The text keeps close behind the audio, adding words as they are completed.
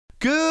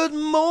Good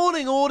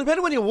morning, or depending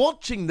on when you're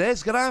watching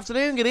this, good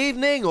afternoon, good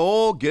evening,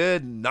 or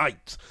good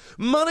night.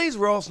 My name's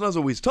Ross, and as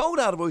always told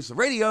out of Voice of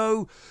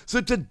Radio, so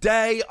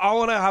today I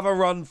want to have a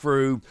run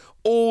through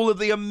all of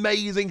the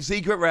amazing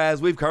secret rares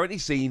we've currently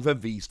seen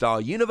from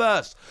VSTAR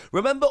Universe.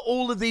 Remember,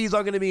 all of these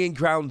are going to be in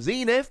Crown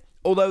Zenith,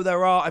 although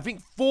there are, I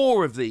think,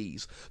 4 of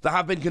these that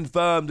have been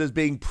confirmed as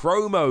being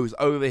promos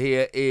over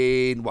here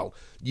in, well,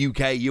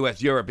 UK,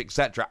 US, Europe,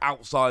 etc.,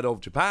 outside of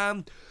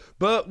Japan.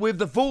 But with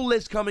the full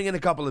list coming in a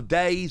couple of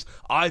days,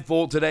 I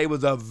thought today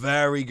was a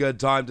very good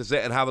time to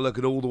sit and have a look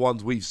at all the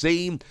ones we've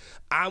seen.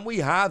 And we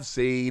have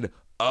seen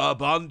a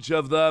bunch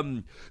of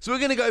them. So we're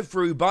going to go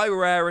through by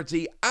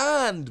rarity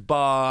and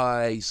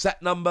by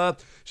set number.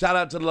 Shout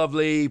out to the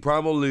lovely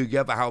Primal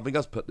Lugia for helping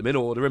us put them in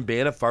order and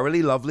being a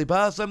thoroughly lovely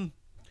person.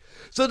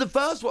 So the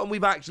first one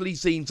we've actually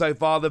seen so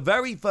far, the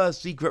very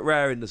first secret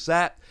rare in the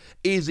set,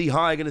 is the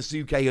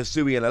Hyaganasuke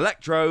Hisuian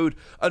Electrode,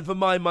 and for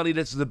my money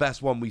this is the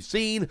best one we've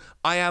seen.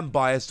 I am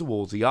biased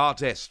towards the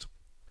artist.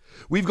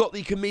 We've got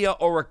the Kamiya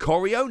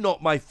Oricorio,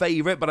 not my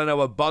favourite, but I know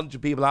a bunch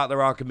of people out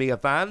there are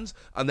Kamiya fans,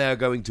 and they're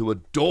going to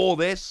adore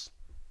this.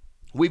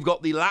 We've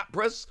got the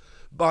Lapras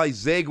by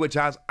Zig, which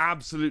has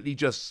absolutely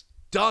just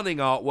stunning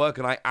artwork,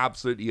 and I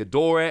absolutely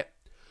adore it.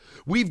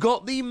 We've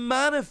got the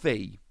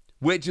Manaphy,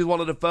 which is one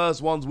of the first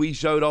ones we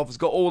showed off. It's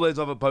got all those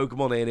other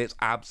Pokemon in. It's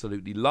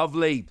absolutely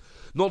lovely.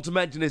 Not to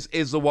mention this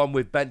is the one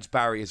with bench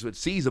barriers, so it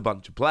sees a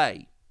bunch of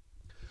play.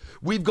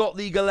 We've got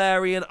the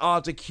Galarian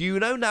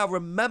Articuno. Now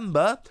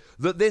remember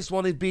that this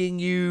one is being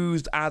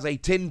used as a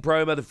tin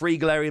promo. The 3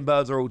 Galarian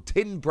birds are all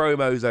tin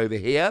promos over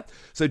here,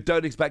 so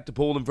don't expect to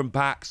pull them from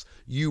packs.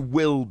 You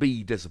will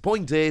be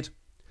disappointed.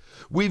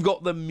 We've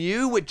got the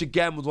Mew, which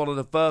again was one of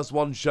the first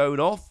ones shown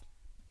off.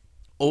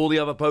 All the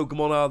other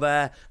Pokemon are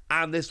there,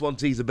 and this one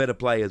sees a bit of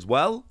play as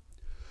well.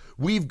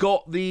 We've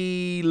got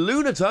the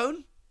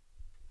Lunatone,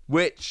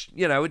 which,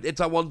 you know,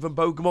 it's a one from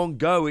Pokemon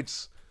Go.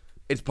 It's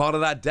part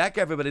of that deck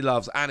everybody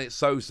loves, and it's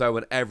So-So,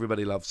 and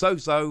everybody loves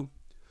So-So.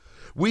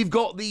 We've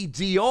got the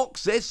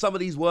Deoxys. Some of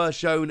these were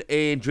shown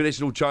in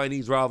traditional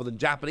Chinese rather than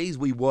Japanese.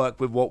 We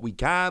work with what we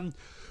can.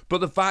 But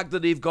the fact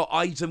that they've got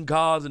item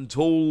cards and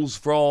tools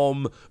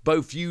from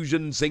both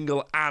Fusion,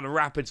 Single, and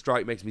Rapid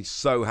Strike makes me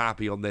so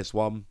happy on this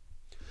one.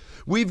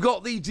 We've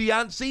got the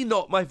Diancie,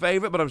 not my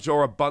favourite, but I'm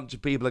sure a bunch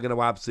of people are going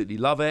to absolutely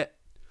love it.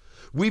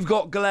 We've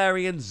got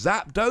Galarian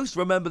Zapdos.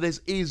 Remember,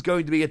 this is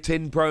going to be a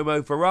tin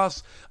promo for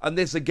us, and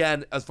this,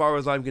 again, as far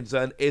as I'm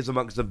concerned, is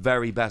amongst the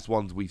very best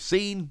ones we've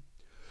seen.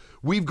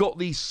 We've got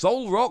the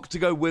Solrock to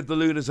go with the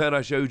Lunatone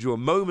I showed you a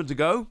moment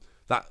ago.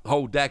 That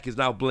whole deck is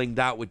now blinged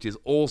out, which is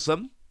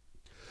awesome.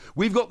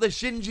 We've got the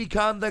Shinji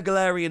Kanda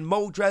Galarian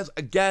Moltres.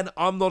 Again,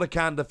 I'm not a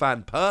Kanda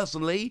fan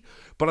personally,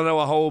 but I know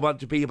a whole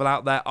bunch of people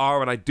out there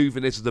are, and I do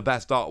think this is the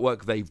best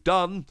artwork they've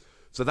done.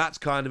 So that's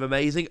kind of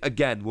amazing.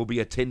 Again, will be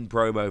a tin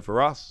promo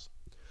for us.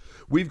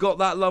 We've got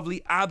that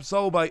lovely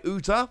Absol by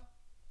Uta,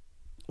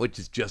 which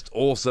is just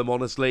awesome,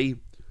 honestly.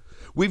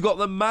 We've got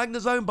the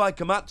Magnezone by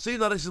Komatsu.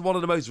 Now, this is one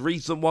of the most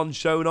recent ones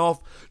shown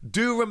off.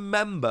 Do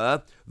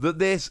remember that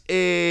this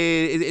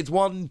is, it's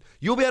one,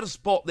 you'll be able to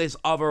spot this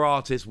other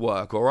artist's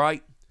work, all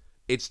right?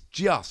 It's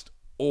just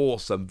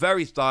awesome.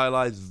 Very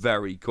stylized,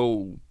 very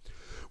cool.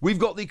 We've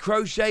got the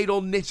crocheted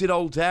or knitted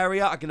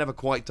Altaria. I can never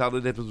quite tell the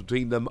difference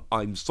between them.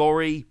 I'm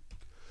sorry.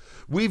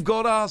 We've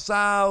got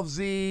ourselves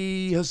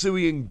the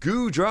Hisuian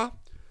Goodra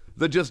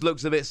that just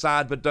looks a bit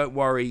sad, but don't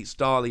worry,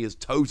 Starly has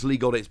totally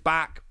got its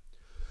back.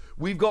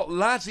 We've got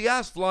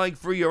Latias flying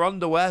through your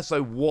underwear,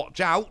 so watch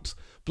out.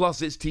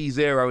 Plus it's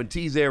T0, and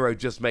T0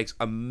 just makes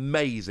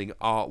amazing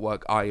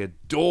artwork. I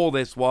adore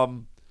this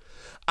one.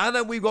 And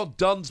then we've got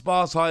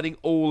Dunsparce hiding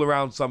all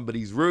around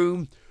somebody's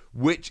room,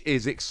 which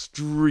is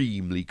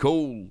extremely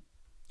cool.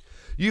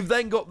 You've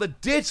then got the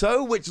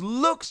Ditto, which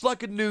looks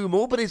like a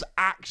Numel, but is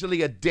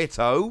actually a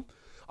Ditto.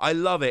 I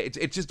love it.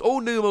 It's just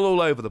all Numel all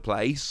over the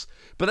place.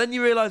 But then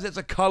you realise it's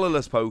a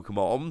colourless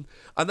Pokemon.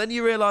 And then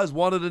you realise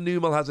one of the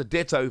Numel has a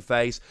Ditto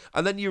face.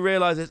 And then you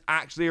realise it's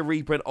actually a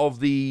reprint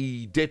of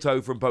the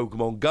Ditto from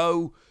Pokemon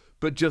Go,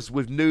 but just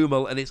with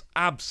Numel, and it's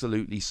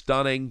absolutely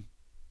stunning.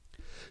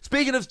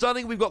 Speaking of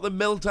stunning, we've got the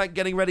Miltank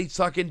getting ready to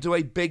tuck into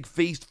a big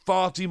feast,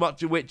 far too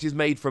much of which is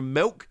made from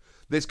milk.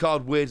 This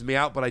card weirds me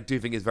out, but I do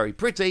think it's very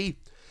pretty.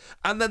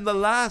 And then the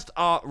last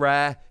art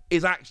rare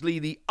is actually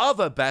the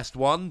other best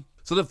one.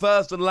 So the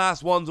first and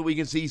last ones that we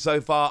can see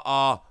so far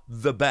are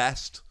the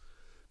best,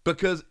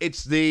 because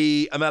it's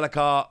the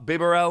Amelakar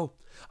Bibarel.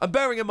 And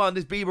bearing in mind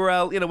this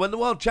Bibarel, you know, when the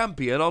world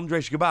champion,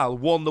 Andre Shkabal,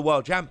 won the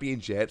world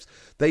championships,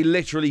 they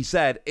literally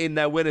said in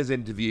their winner's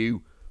interview,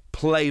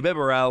 play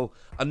Bibarel,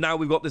 and now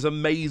we've got this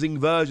amazing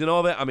version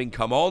of it. I mean,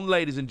 come on,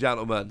 ladies and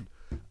gentlemen.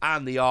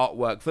 And the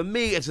artwork. For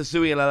me, it's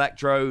Hisuian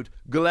Electrode,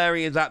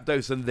 Galarian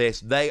Zapdos, and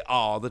this. They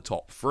are the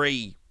top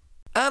 3.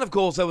 And of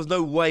course, there was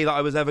no way that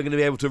I was ever going to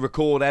be able to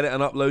record, edit,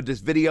 and upload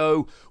this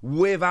video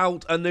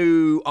without a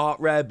new art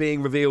rare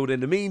being revealed in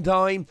the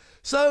meantime.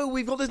 So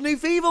we've got this new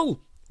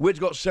Feeble, which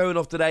got shown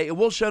off today. It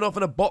was shown off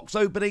in a box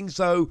opening,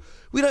 so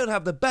we don't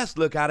have the best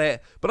look at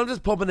it, but I'm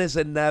just popping this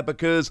in there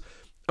because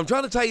I'm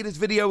trying to tell you this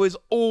video is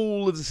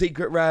all of the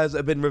secret rares that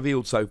have been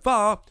revealed so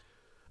far,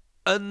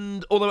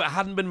 and although it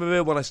hadn't been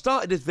revealed when I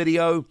started this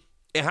video,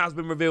 it has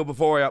been revealed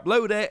before I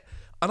upload it,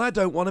 and I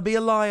don't want to be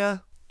a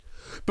liar.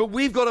 But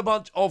we've got a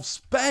bunch of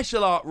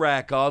special art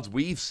rare cards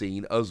we've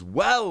seen as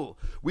well.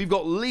 We've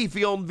got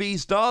Leafeon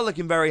VSTAR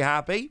looking very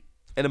happy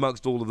in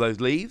amongst all of those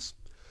leaves.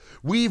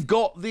 We've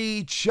got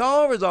the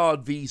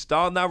Charizard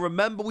VSTAR. Now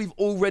remember, we've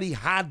already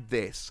had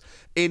this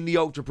in the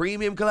Ultra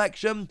Premium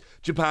collection.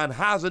 Japan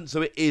hasn't,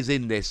 so it is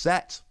in this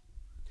set.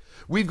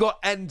 We've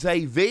got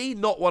Entei V,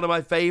 not one of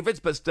my favourites,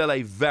 but still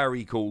a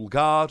very cool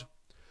card.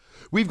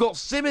 We've got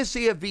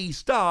Simisear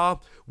VSTAR,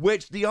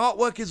 which the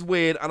artwork is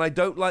weird, and I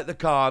don't like the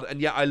card,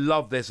 and yet I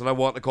love this, and I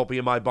want a copy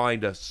in my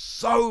binder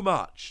so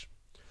much.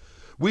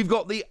 We've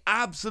got the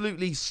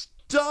absolutely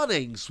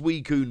stunning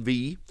Suicune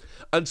V,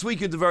 and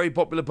Suicune's a very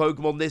popular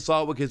Pokemon. This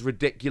artwork is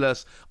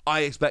ridiculous.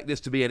 I expect this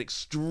to be an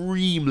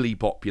extremely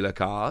popular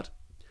card.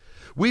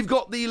 We've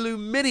got the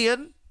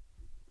Lumineon,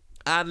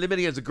 and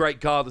Lumineon's a great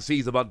card that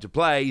sees a bunch of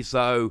play,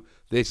 so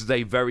this is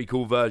a very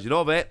cool version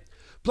of it.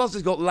 Plus,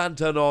 it's got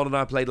Lantern on, and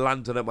I played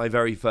Lantern at my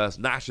very first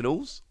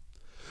Nationals.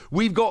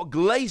 We've got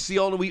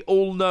Glaceon, and we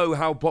all know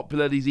how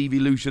popular these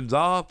evolutions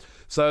are,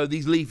 so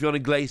these Leafeon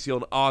and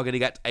Glaceon are going to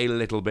get a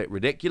little bit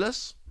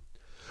ridiculous.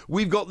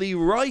 We've got the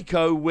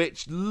Raikou,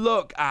 which,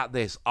 look at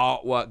this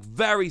artwork.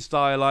 Very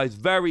stylized,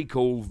 very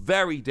cool,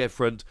 very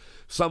different.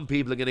 Some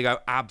people are going to go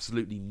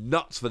absolutely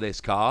nuts for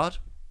this card.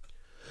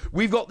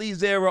 We've got the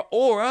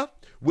Zeraora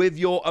with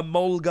your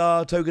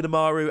Emolga,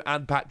 Togedemaru,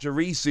 and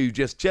Pachirisu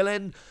just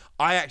chilling.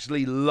 I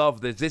actually love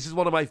this. This is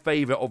one of my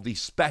favourite of the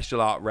special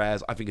art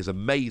rares. I think it's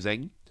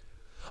amazing.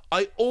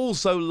 I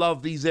also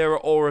love the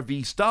Zeraora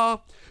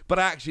VSTAR, but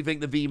I actually think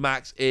the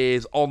VMAX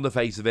is, on the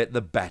face of it,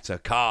 the better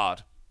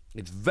card.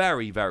 It's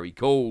very, very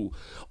cool.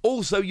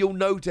 Also, you'll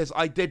notice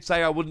I did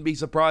say I wouldn't be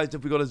surprised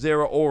if we got a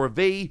Zeraora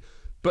V,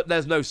 but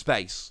there's no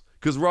space,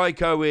 because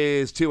Raikou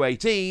is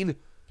 218,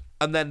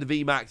 and then the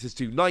VMAX is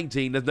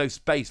 219. There's no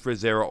space for a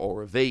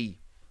Zeraora V.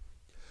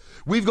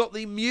 We've got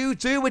the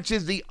Mewtwo, which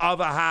is the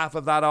other half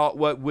of that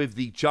artwork with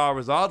the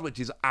Charizard, which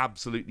is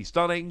absolutely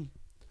stunning.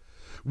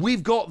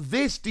 We've got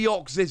this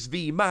Deoxys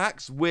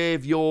VMAX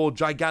with your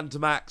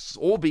Gigantamax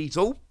or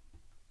Beetle.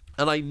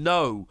 And I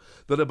know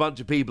that a bunch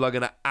of people are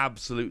going to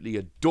absolutely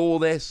adore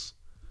this.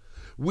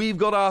 We've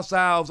got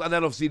ourselves, and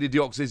then obviously the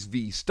Deoxys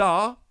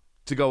VSTAR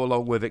to go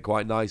along with it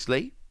quite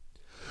nicely.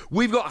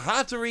 We've got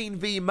Hatterene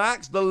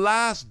VMAX, the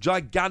last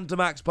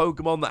Gigantamax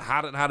Pokemon that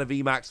hadn't had a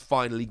VMAX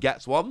finally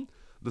gets one.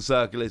 The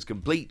circle is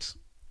complete.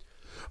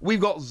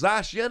 We've got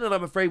Zacian, and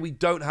I'm afraid we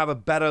don't have a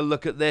better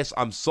look at this.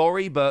 I'm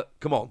sorry, but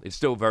come on, it's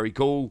still very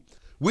cool.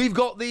 We've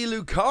got the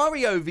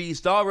Lucario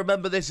VSTAR.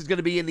 Remember, this is going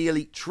to be in the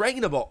Elite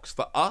Trainer box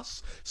for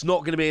us. It's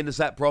not going to be in the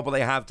set proper.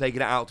 They have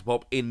taken it out to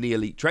pop in the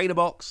Elite Trainer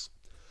box.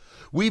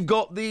 We've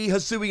got the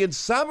Hisuian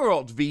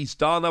Samurott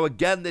VSTAR. Now,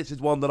 again, this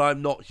is one that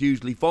I'm not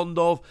hugely fond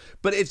of,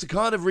 but it's a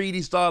kind of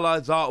really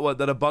stylized artwork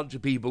that a bunch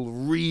of people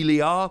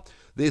really are.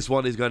 This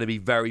one is going to be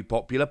very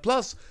popular.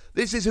 Plus,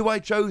 this is who I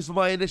chose for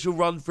my initial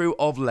run-through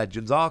of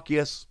Legends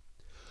Arceus.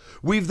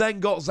 We've then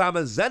got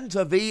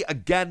Zamazenta V.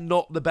 Again,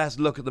 not the best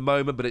look at the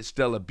moment, but it's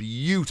still a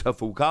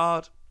beautiful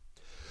card.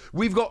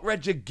 We've got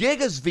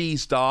Regigigas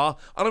VSTAR,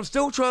 and I'm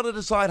still trying to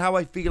decide how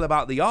I feel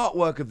about the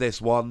artwork of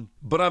this one,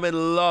 but I'm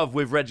in love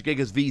with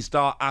Regigigas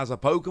VSTAR as a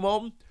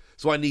Pokemon,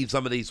 so I need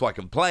some of these so I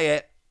can play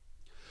it.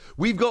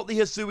 We've got the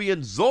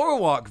Hisuian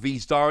Zoroark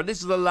VSTAR, and this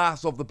is the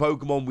last of the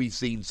Pokemon we've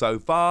seen so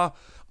far,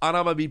 and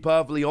I'm going to be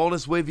perfectly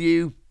honest with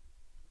you,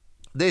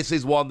 this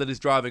is one that is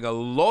driving a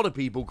lot of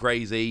people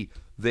crazy.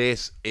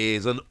 This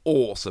is an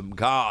awesome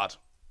card.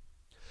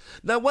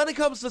 Now, when it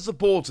comes to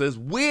supporters,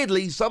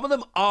 weirdly, some of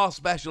them are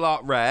special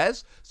art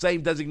rares,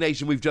 same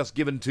designation we've just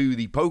given to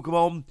the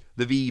Pokemon,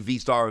 the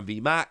VSTAR and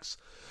VMAX,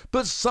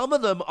 but some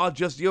of them are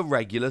just your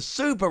regular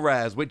super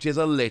rares, which is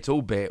a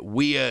little bit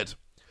weird.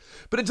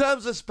 But in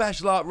terms of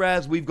special art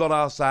rares, we've got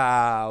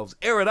ourselves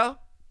Irida,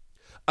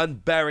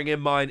 and bearing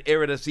in mind,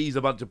 Irida sees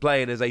a bunch of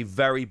play and is a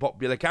very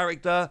popular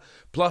character.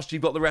 Plus,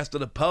 you've got the rest of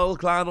the Pearl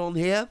Clan on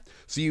here,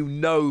 so you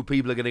know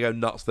people are going to go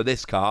nuts for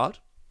this card.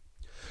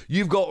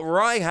 You've got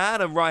Raihan,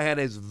 and Raihan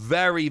is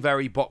very,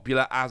 very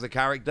popular as a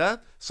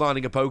character.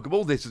 Signing a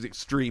Pokeball, this is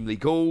extremely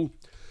cool.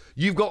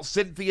 You've got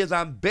Cynthia's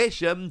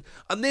Ambition,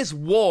 and this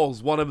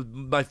was one of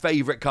my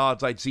favourite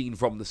cards I'd seen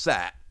from the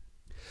set.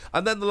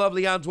 And then the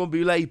lovely Antoine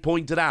Boulet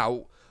pointed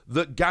out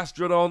that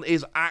Gastrodon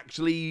is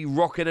actually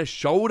rocking a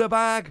shoulder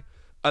bag.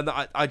 And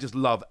I just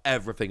love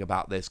everything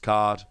about this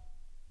card.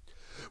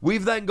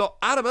 We've then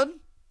got Adaman.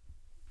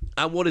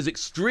 And what is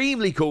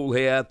extremely cool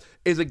here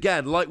is,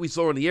 again, like we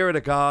saw on the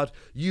Irida card,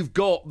 you've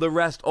got the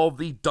rest of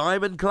the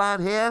Diamond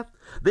Clan here.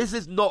 This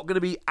is not going to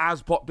be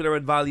as popular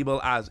and valuable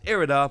as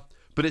Irida,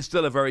 but it's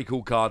still a very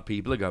cool card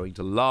people are going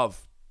to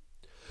love.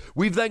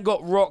 We've then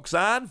got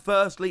Roxanne.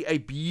 Firstly, a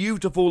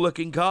beautiful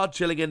looking card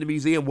chilling in the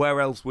museum.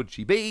 Where else would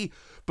she be?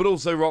 But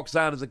also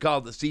Roxanne is a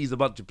card that sees a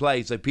bunch of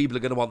play, so people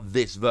are going to want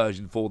this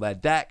version for their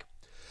deck.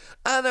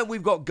 And then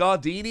we've got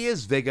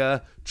Gardenia's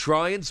Vigor.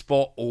 Try and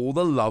spot all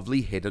the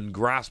lovely hidden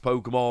grass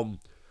Pokemon.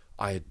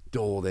 I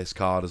adore this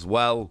card as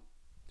well.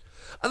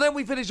 And then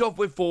we finish off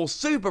with 4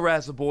 super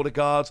rare supporter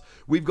cards.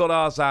 We've got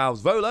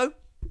ourselves Volo.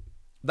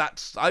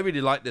 I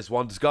really like this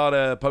one. Discard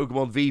a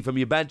Pokemon V from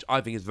your bench.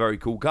 I think it's a very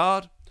cool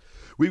card.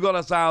 We've got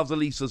ourselves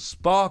Elisa's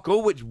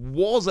Sparkle, which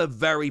was a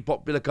very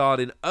popular card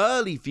in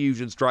early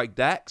Fusion Strike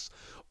decks.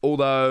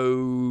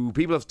 Although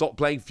people have stopped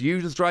playing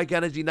Fusion Strike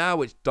Energy now,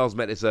 which does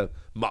make this a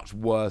much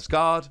worse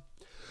card.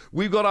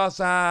 We've got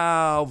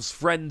ourselves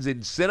Friends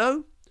in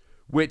Sinnoh,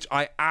 which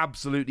I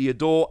absolutely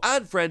adore,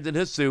 and Friends in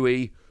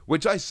Hisui,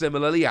 which I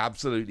similarly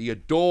absolutely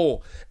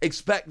adore.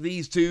 Expect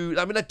these two,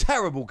 I mean, they're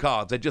terrible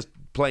cards. They're just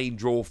plain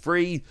draw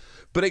free,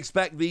 but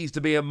expect these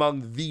to be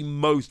among the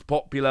most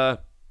popular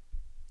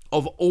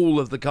of all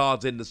of the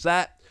cards in the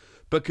set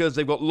because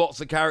they've got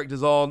lots of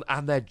characters on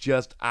and they're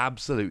just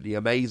absolutely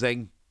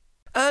amazing.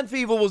 And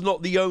Fever was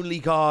not the only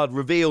card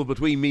revealed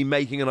between me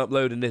making and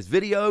uploading this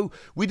video.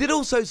 We did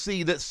also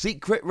see that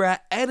secret rare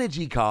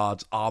energy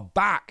cards are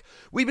back.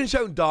 We've been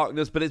shown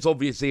Darkness, but it's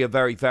obviously a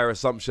very fair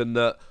assumption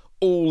that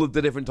all of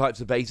the different types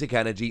of basic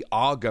energy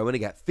are going to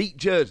get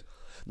featured.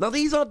 Now,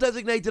 these are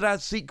designated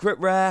as secret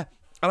rare,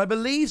 and I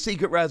believe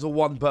secret rares are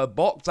 1 per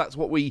box. That's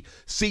what we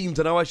seem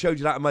to know. I showed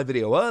you that in my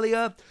video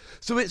earlier.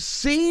 So it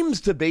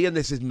seems to be, and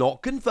this is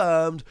not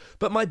confirmed,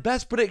 but my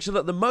best prediction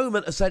at the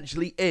moment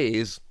essentially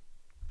is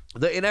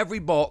that in every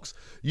box,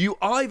 you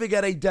either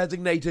get a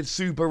designated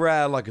super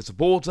rare like a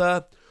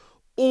supporter,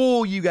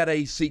 or you get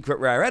a secret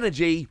rare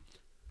energy,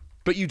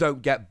 but you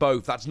don't get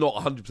both. That's not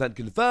 100%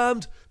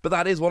 confirmed, but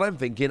that is what I'm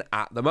thinking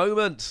at the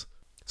moment.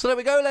 So there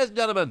we go, ladies and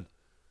gentlemen.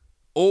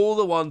 All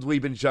the ones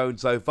we've been shown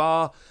so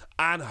far,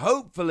 and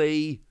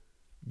hopefully,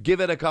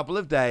 give it a couple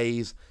of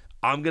days,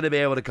 I'm going to be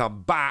able to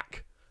come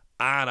back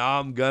and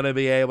I'm going to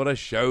be able to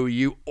show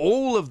you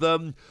all of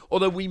them,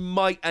 although we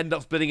might end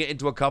up splitting it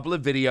into a couple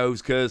of videos,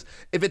 because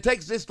if it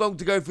takes this long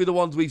to go through the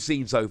ones we've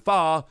seen so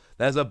far,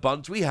 there's a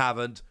bunch we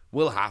haven't.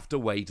 We'll have to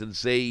wait and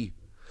see.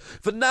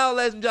 For now,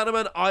 ladies and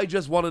gentlemen, I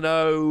just want to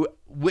know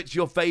which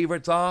your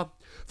favourites are.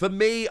 For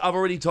me, I've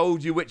already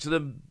told you which of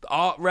the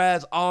art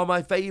rares are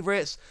my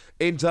favourites.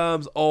 In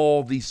terms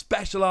of the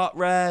special art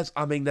rares,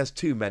 I mean, there's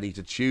too many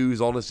to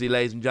choose, honestly,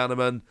 ladies and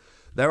gentlemen.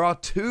 There are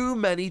too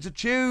many to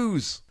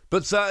choose.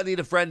 But certainly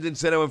the Friends in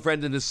Sinnoh and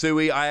Friends in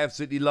Hisui, I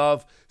absolutely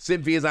love.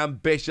 Cynthia's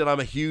Ambition, I'm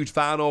a huge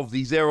fan of.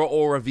 The Zero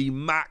Aura V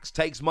Max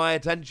takes my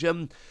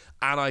attention.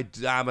 And I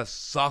am a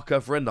sucker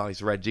for a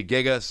nice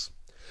Regigigas.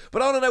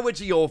 But I want to know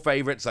which are your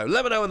favourites, so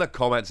let me know in the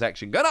comment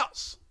section. Go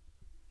nuts!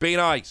 Be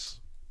nice!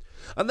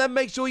 And then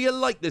make sure you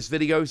like this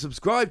video,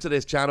 subscribe to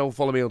this channel,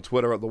 follow me on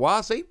Twitter at the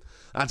Wasi.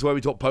 That's where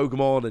we talk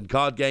Pokemon and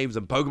card games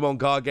and Pokemon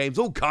card games,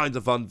 all kinds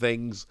of fun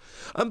things.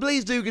 And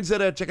please do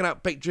consider checking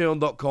out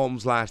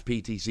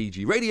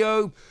patreon.com/PTCG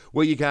Radio,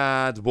 where you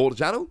can support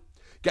the channel,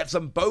 get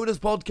some bonus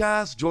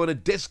podcasts, join a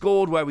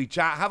Discord where we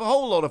chat, have a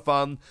whole lot of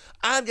fun,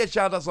 and get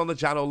shout-outs on the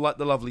channel like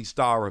the lovely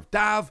Star of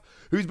Dav,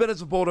 who's been a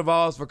supporter of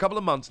ours for a couple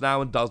of months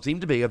now and does seem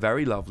to be a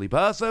very lovely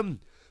person.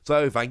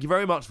 So thank you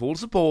very much for all the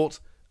support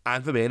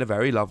and for being a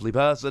very lovely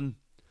person.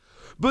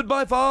 But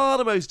by far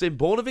the most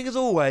important thing as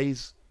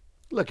always,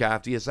 look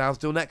after yourselves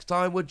till next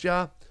time, would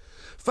ya?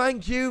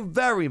 Thank you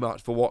very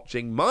much for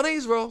watching. My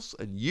name's Ross,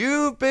 and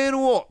you've been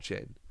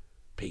watching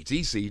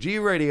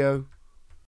PTCG Radio.